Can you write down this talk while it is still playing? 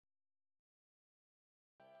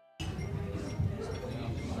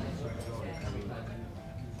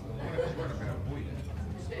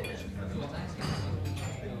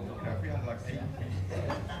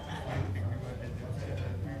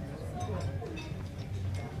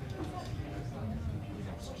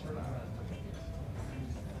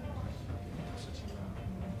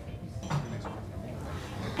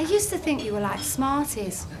I used to think you were like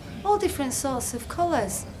Smarties, all different sorts of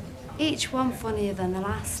colours, each one funnier than the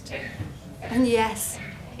last. And yes,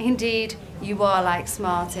 indeed, you are like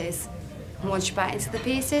Smarties. And once you bite into the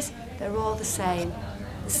pieces, they're all the same.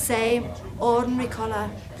 The same ordinary colour,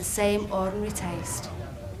 the same ordinary taste.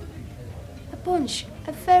 A bunch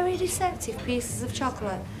of very deceptive pieces of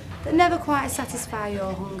chocolate that never quite satisfy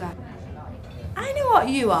your hunger. I know what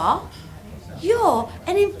you are. You're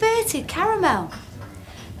an inverted caramel.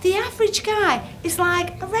 The average guy is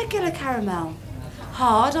like a regular caramel,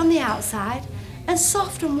 hard on the outside and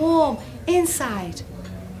soft and warm inside.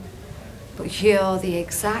 But you're the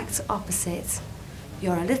exact opposite.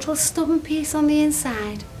 You're a little stubborn piece on the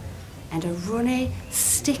inside and a runny,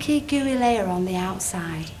 sticky, gooey layer on the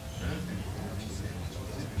outside.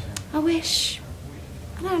 I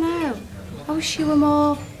don't know, I wish you were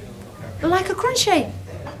more like a Crunchie.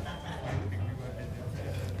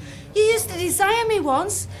 You used to desire me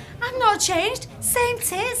once. I've not changed. Same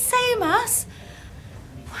tits, same ass.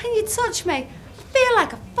 When you touch me, I feel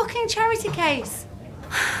like a fucking charity case.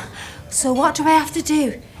 So what do I have to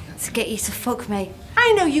do to get you to fuck me?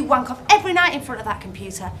 I know you wank off every night in front of that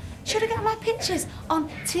computer. Should I get my pictures on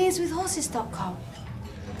teenswithhorses.com?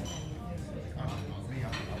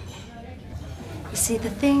 You see, the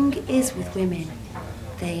thing is with women,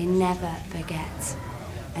 they never forget.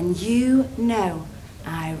 And you know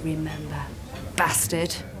I remember.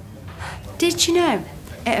 Bastard. Did you know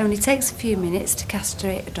it only takes a few minutes to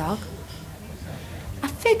castrate a dog? I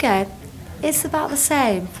figure it's about the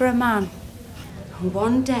same for a man. And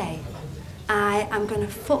one day, I am going to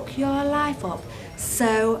fuck your life up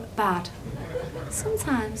so bad.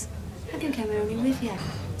 Sometimes I think I'm only with you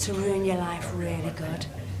to ruin your life really good.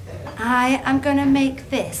 I am going to make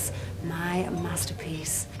this my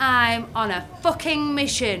masterpiece. I'm on a fucking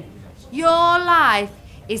mission. Your life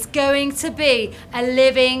is going to be a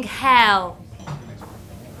living hell.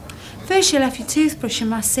 First you left your toothbrush in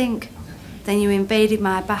my sink, then you invaded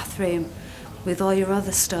my bathroom with all your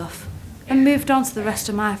other stuff and moved on to the rest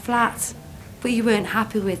of my flat. But you weren't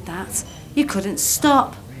happy with that. You couldn't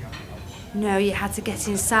stop. No, you had to get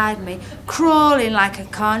inside me, crawling like a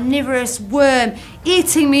carnivorous worm,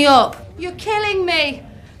 eating me up. You're killing me.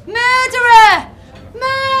 Murderer!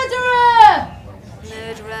 Murderer!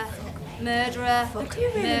 Murderer. Murderer,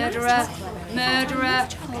 murderer, murderer, murderer,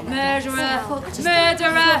 murderer,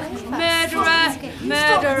 murderer,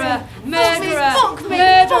 murderer, murderer, Fuck me,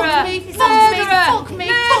 murderer, fuck me,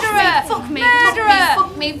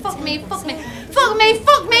 fuck me, fuck me, fuck me, fuck me, fuck me,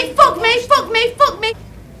 fuck me, fuck me, fuck me, fuck me.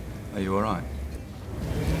 Are you alright?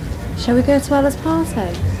 Shall we go to Ella's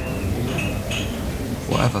party?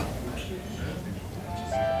 Whatever.